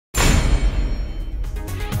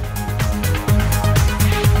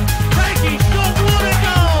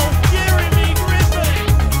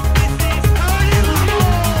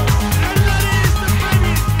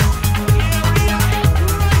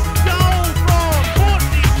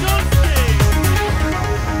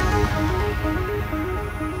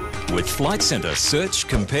Flight Centre Search,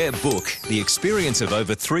 Compare, Book. The experience of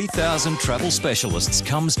over 3,000 travel specialists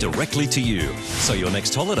comes directly to you, so your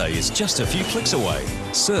next holiday is just a few clicks away.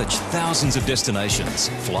 Search thousands of destinations,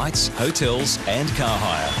 flights, hotels and car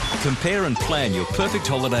hire. Compare and plan your perfect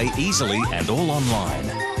holiday easily and all online.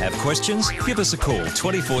 Have questions? Give us a call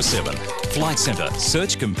 24/7. Flight Centre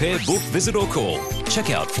Search, Compare, Book, visit or call. Check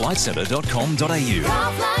out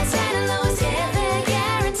flightcentre.com.au.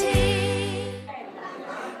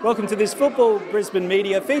 Welcome to this Football Brisbane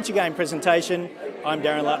Media feature game presentation. I'm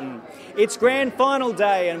Darren Lutton. It's grand final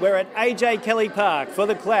day and we're at AJ Kelly Park for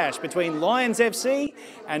the clash between Lions FC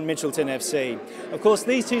and Mitchelton FC. Of course,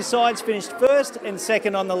 these two sides finished first and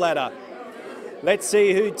second on the ladder. Let's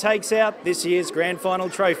see who takes out this year's grand final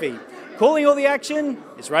trophy. Calling all the action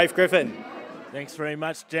is Rafe Griffin. Thanks very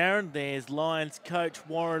much, Darren. There's Lions coach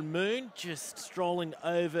Warren Moon just strolling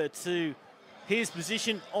over to his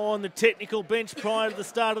position on the technical bench prior to the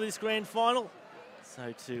start of this grand final.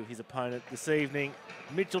 So to his opponent this evening,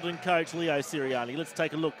 Mitchelton coach Leo Sirianni. Let's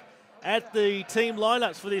take a look at the team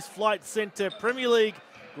lineups for this Flight Centre Premier League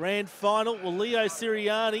grand final. Well, Leo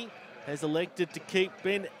Sirianni has elected to keep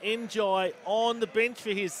Ben Njai on the bench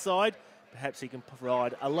for his side. Perhaps he can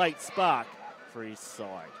provide a late spark for his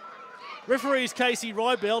side. Referees Casey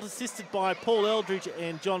Rybelt, assisted by Paul Eldridge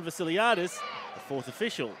and John Vasiliadis. The fourth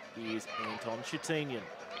official is Anton Shatinian.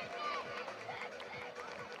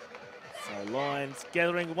 So Lions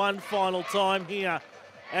gathering one final time here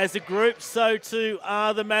as a group. So too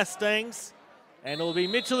are the Mustangs. And it will be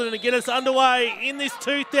Mitchelton to get us underway in this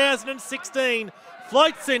 2016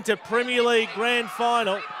 Flight Centre Premier League Grand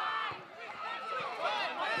Final.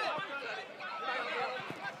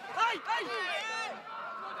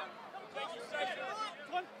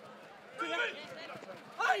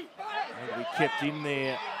 And we kept in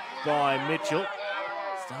there by Mitchell.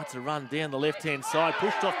 Starts to run down the left-hand side,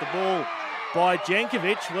 pushed off the ball by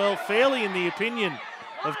Jankovic. Well, fairly in the opinion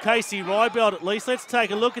of Casey Rybelt at least. Let's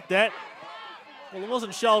take a look at that. Well, it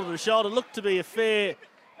wasn't shoulder to shoulder. It looked to be a fair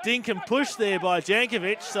dink and push there by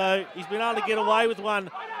Jankovic, so he's been able to get away with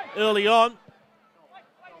one early on.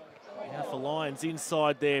 Now for Lions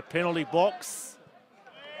inside their penalty box.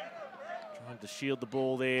 Trying to shield the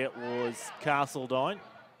ball there was Castledine.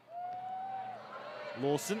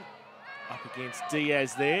 Lawson up against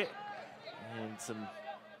Diaz there. And some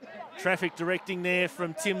traffic directing there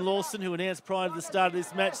from Tim Lawson, who announced prior to the start of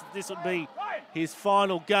this match that this would be his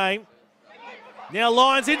final game. Now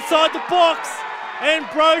Lions inside the box, and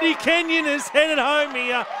Brodie Kenyon is headed home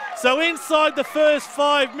here. So inside the first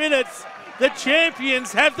 5 minutes, the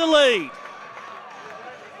champions have the lead.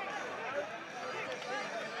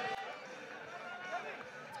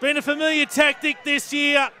 It's been a familiar tactic this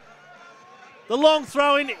year. The long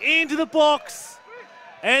throw into the box,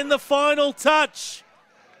 and the final touch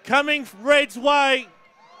coming Red's way.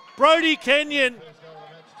 Brodie Kenyon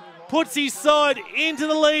puts his side into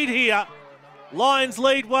the lead here. Lions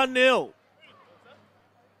lead 1-0.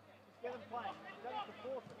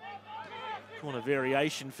 Corner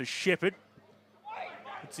variation for Shepherd.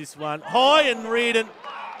 Puts this one high, and Reardon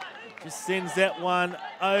just sends that one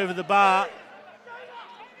over the bar.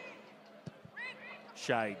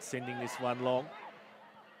 Shade sending this one long.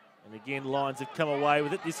 And again, Lions have come away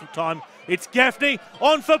with it. This time it's Gaffney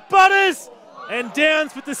on for Butters, and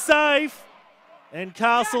Downs with the save. And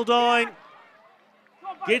Castledine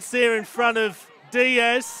gets there in front of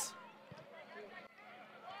Diaz.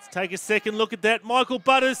 Let's take a second look at that. Michael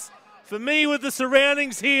Butters, familiar with the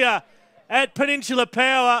surroundings here at Peninsula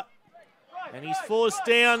Power. And he's forced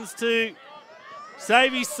Downs to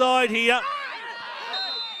save his side here.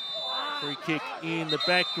 Free kick in the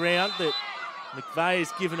background that McVeigh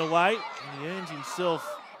has given away. And he earns himself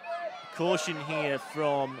caution here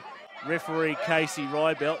from referee Casey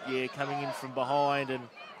Rybelt. Yeah, coming in from behind, and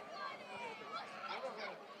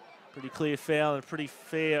pretty clear foul and pretty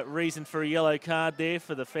fair reason for a yellow card there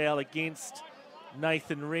for the foul against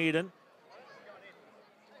Nathan Reardon.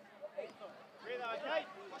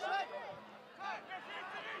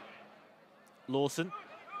 Lawson.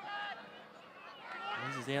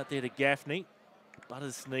 This is out there to Gaffney.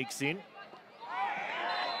 Butters sneaks in.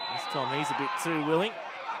 This time he's a bit too willing.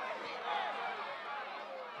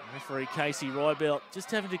 Referee Casey Rybelt just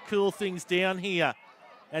having to cool things down here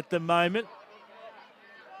at the moment.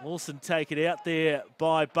 Lawson take it out there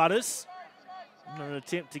by Butters. In an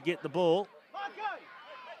attempt to get the ball.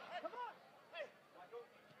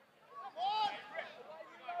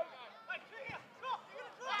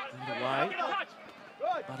 Away.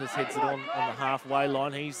 Butters heads it on the halfway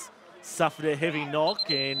line. He's suffered a heavy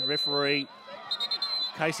knock, and referee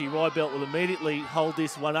Casey Rybelt will immediately hold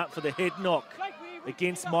this one up for the head knock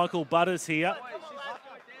against Michael Butters here.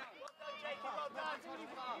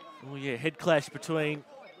 Oh yeah, head clash between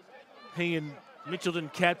he and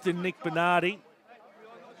Mitchelton captain Nick Bernardi.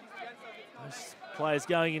 Those players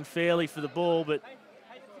going in fairly for the ball, but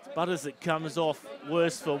it's Butters that comes off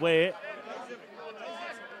worse for wear.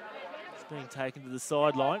 It's being taken to the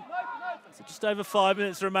sideline. So just over 5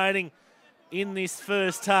 minutes remaining in this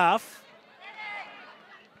first half.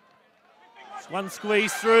 One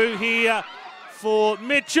squeeze through here for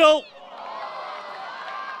Mitchell.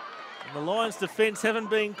 And the Lions defence haven't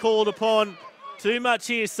been called upon too much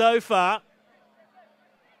here so far.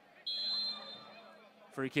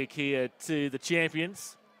 Free kick here to the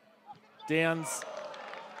champions. Downs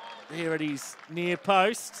there at his near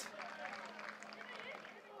post.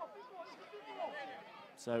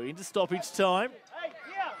 So into stoppage time.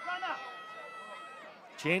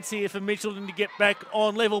 Chance here for Mitchelton to get back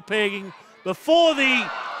on level pegging before the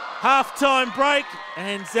half-time break,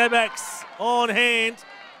 and Zabak's on hand.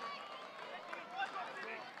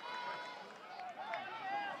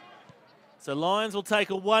 So Lions will take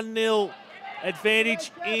a 1-0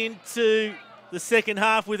 advantage into the second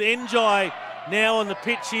half with Njai now on the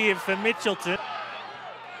pitch here for Mitchelton.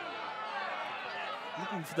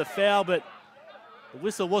 Looking for the foul, but the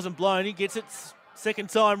whistle wasn't blown. He gets it second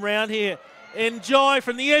time round here. Njai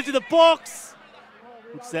from the edge of the box.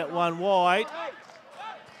 Puts that one wide.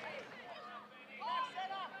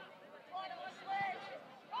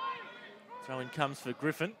 Throw-in comes for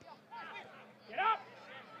Griffin.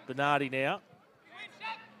 Bernardi now.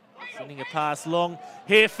 Sending a pass long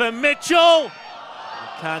here for Mitchell.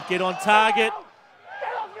 Can't get on target.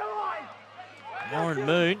 Warren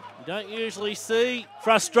Moon. You don't usually see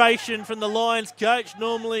frustration from the Lions coach.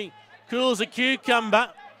 Normally cools a cucumber.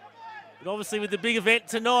 But obviously with the big event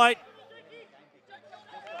tonight,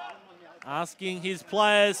 asking his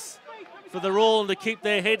players for the rule and to keep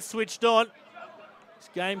their heads switched on. This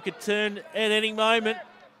game could turn at any moment.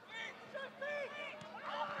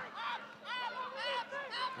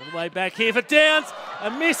 All the way back here for Downs.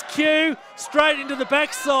 A miscue straight into the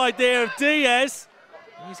backside there of Diaz.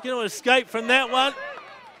 He's going to escape from that one.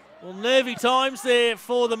 Well, nervy times there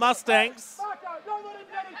for the Mustangs.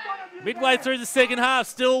 Midway through the second half,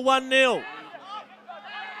 still 1-0.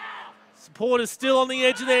 Supporters still on the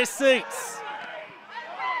edge of their seats.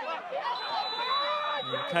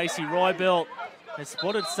 And Casey Rybelt has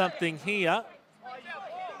spotted something here.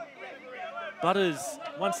 Butters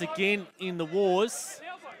once again in the wars.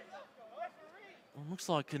 Well, looks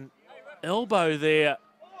like an elbow there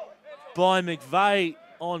by McVeigh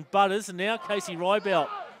on Butters, and now Casey Rybelt.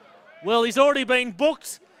 Well, he's already been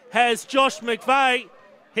booked, has Josh McVeigh.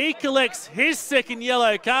 He collects his second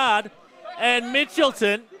yellow card, and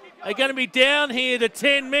Mitchelton are going to be down here to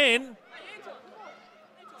 10 men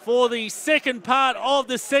for the second part of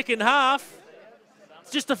the second half.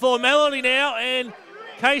 It's just a formality now, and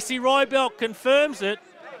Casey Rybelt confirms it.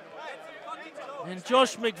 And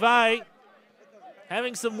Josh McVeigh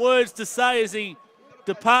having some words to say as he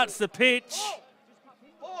departs the pitch.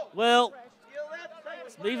 Well,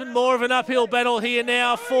 it's even more of an uphill battle here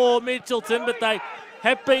now for Mitchelton, but they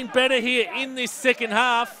have been better here in this second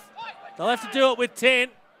half. They'll have to do it with 10.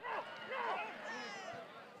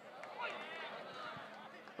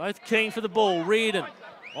 Both keen for the ball. Reardon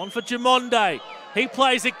on for Jamonde. He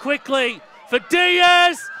plays it quickly for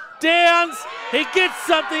Diaz. Downs. He gets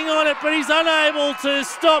something on it, but he's unable to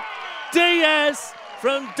stop Diaz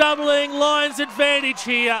from doubling Lions' advantage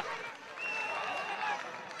here.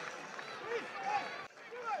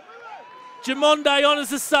 Jamonde on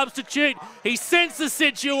as a substitute. He sensed the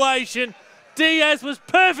situation. Diaz was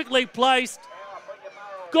perfectly placed.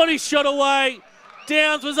 Got his shot away.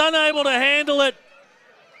 Downs was unable to handle it.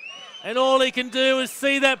 And all he can do is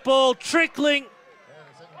see that ball trickling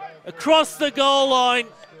across the goal line.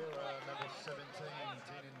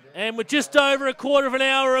 And with just over a quarter of an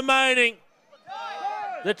hour remaining,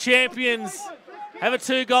 the champions have a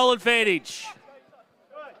 2-goal advantage.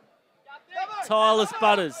 Tireless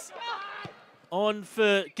Butters on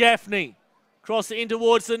for Gaffney. Cross it in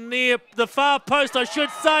towards the far post, I should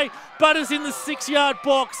say. Butters in the 6-yard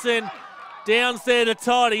box, and Downs there to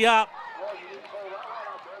tidy up.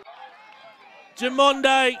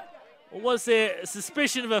 Jamonde, was there a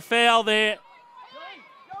suspicion of a foul there?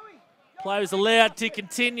 Play was allowed to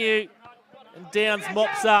continue, and Downs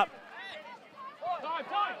mops up.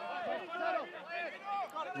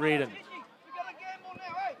 Reardon.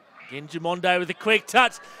 Again, Jamonde with a quick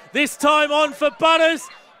touch. This time on for Butters.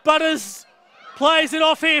 Butters plays it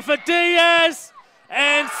off here for Diaz.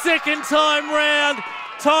 And second time round,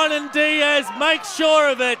 Tynan Diaz makes sure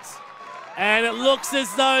of it. And it looks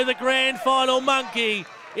as though the grand final monkey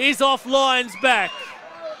is off Lions' back.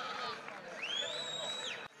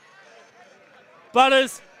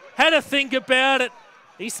 Butters had a think about it.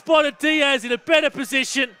 He spotted Diaz in a better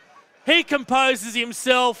position. He composes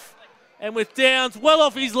himself. And with Downs well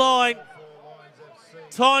off his line,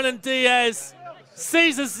 Tynan Diaz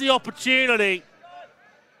seizes the opportunity.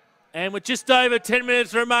 And with just over 10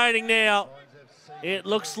 minutes remaining now, it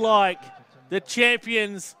looks like the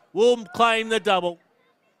champions will claim the double.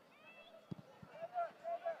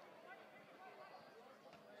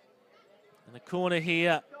 In the corner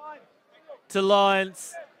here to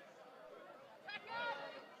Lions.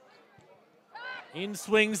 In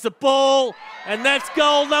swings the ball, and that's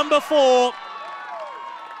goal number 4.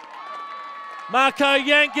 Marko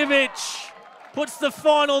Jankovic puts the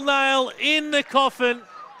final nail in the coffin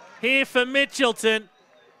here for Mitchelton.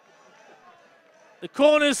 The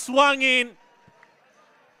corner's swung in.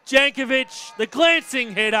 Jankovic, the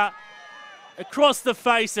glancing header across the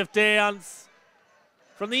face of Downs.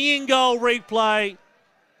 From the in-goal replay,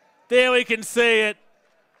 there we can see it.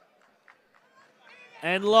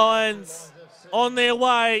 And Lions on their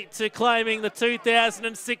way to claiming the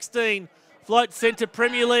 2016 Flight Centre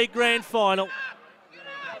Premier League Grand Final.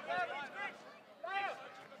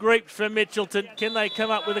 Greeped for Mitchelton. Can they come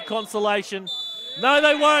up with a consolation? No,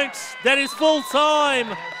 they won't. That is full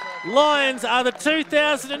time. Lions are the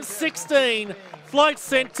 2016 Flight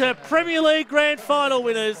Centre Premier League Grand Final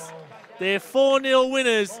winners. They're 4-0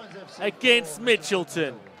 winners against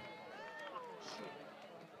Mitchelton.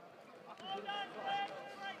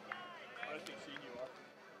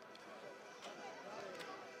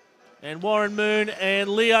 And Warren Moon and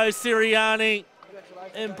Leo Sirianni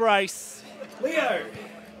embrace. Leo,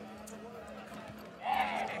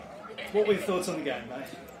 what were your thoughts on the game, mate?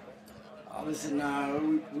 Listen,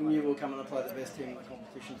 we knew we were coming to play the best team in the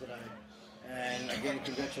competition today. And again,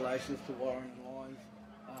 congratulations to Warren and Lions.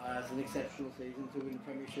 It's an exceptional season to win the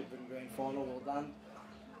Premiership and Grand Final. Well done.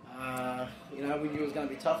 You know, we knew it was going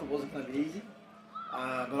to be tough. It wasn't going to be easy. But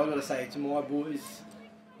I've got to say to my boys,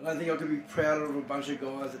 I don't think I could be prouder of a bunch of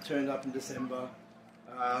guys that turned up in December.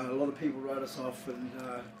 A lot of people wrote us off, and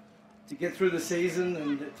to get through the season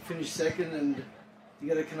and to finish second and to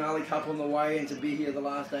get a Canali Cup on the way and to be here the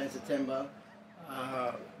last day in September,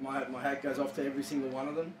 my hat goes off to every single one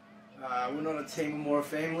of them. We're not a team, we're more a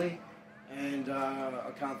family, and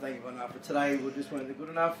I can't thank them enough. But today we just weren't good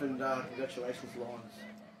enough, and congratulations, Lions.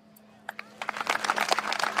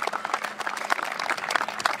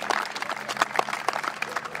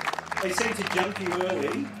 They seemed to jump you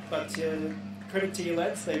early, but credit to your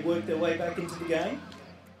lads, they worked their way back into the game.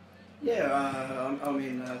 Yeah, I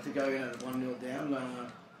mean, to go in at 1-0 down,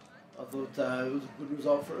 I thought it was a good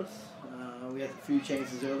result for us. We had a few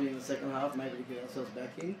chances early in the second half, maybe to get ourselves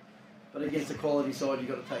back in. But against a quality side, you've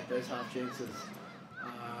got to take those half chances.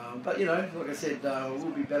 But, you know, like I said, we'll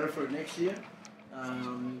be better for it next year.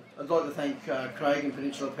 I'd like to thank Craig and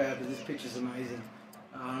Peninsula Power, because this pitch is amazing.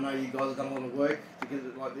 I know you guys have done a lot of work to get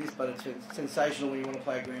it like this, but it's sensational when you want to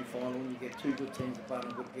play a grand final and you get two good teams to play on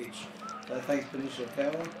a good pitch. So thanks Peninsula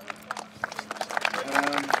Power.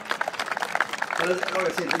 But like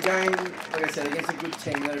I said, the game, like I said, against a good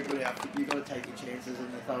team, they're a good outfit. You've got to take your chances,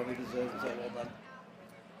 and they thoroughly deserve it. So well done.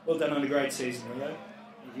 Well done on a great season, Leo.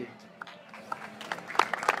 Thank you.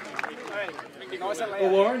 Well,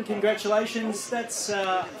 Warren, congratulations. That's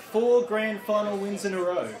 4 grand final wins in a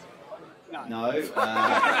row. No,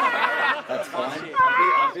 that's fine.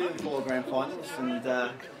 I've been in 4 grand finals, and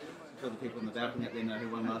I'm sure the people in the balcony up there know who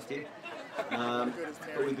won last year. But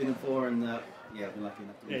we've been in 4, and yeah, I've been lucky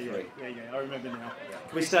enough to win 3. Yeah, I remember now.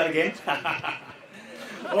 Can we start again?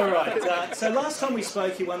 All right, so last time we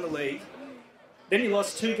spoke, you won the league. Then you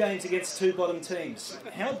lost 2 games against 2 bottom teams.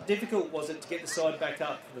 How difficult was it to get the side back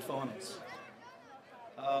up for the finals?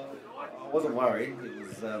 I wasn't worried. It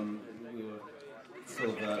was we were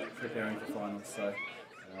sort of preparing for finals, so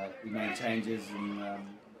we made changes and a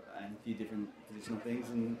few different positional things,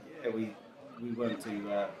 and yeah, we weren't too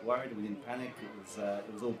worried. We didn't panic.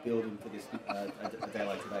 It was all building for this a day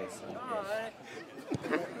like today. So,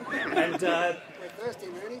 yeah. And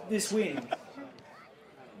this win,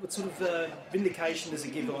 what sort of vindication does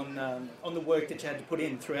it give on the work that you had to put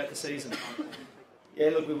in throughout the season?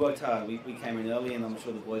 Yeah, look, we worked hard. We came in early, and I'm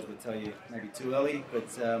sure the boys would tell you maybe too early, but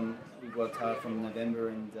we worked hard from November,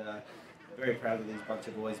 and very proud of these bunch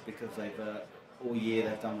of boys, because they've all year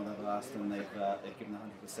they've done what they've asked, and they've given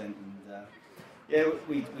 100%. And yeah,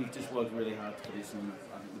 we've just worked really hard for this, and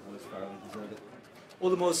I think the boys thoroughly deserve it. All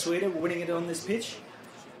the more sweeter winning it on this pitch?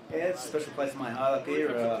 Yeah, it's a special place in my heart up here.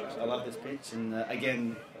 I love this pitch, and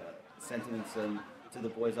again, sentiments to the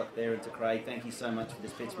boys up there and to Craig. Thank you so much for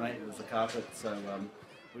this pitch, mate. It was a carpet, so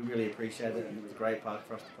we really appreciate it, and it was a great park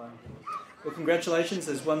for us to play. Well, congratulations.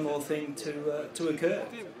 There's one more thing to occur.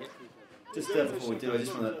 Just before we do, I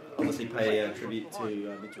just want to obviously pay a tribute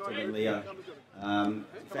to Mitchelton and Leo.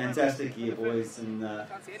 Fantastic year, boys, and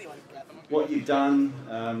what you've done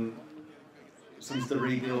since the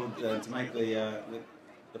rebuild to make the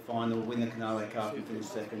final, win the Canale Cup and finish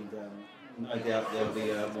second. No doubt there'll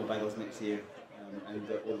be more battles next year, and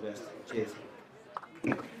all the best. Cheers.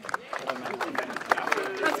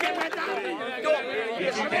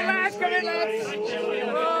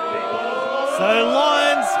 So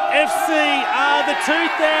Lions FC are the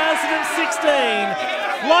 2016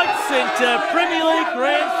 Flight Centre Premier League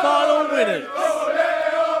Grand Final winners.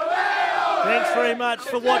 Thanks very much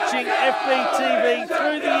for watching FBTV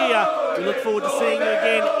through the year. We look forward to seeing you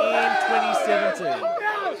again in 2017.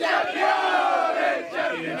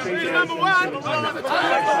 Number one!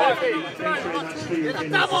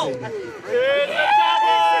 Double!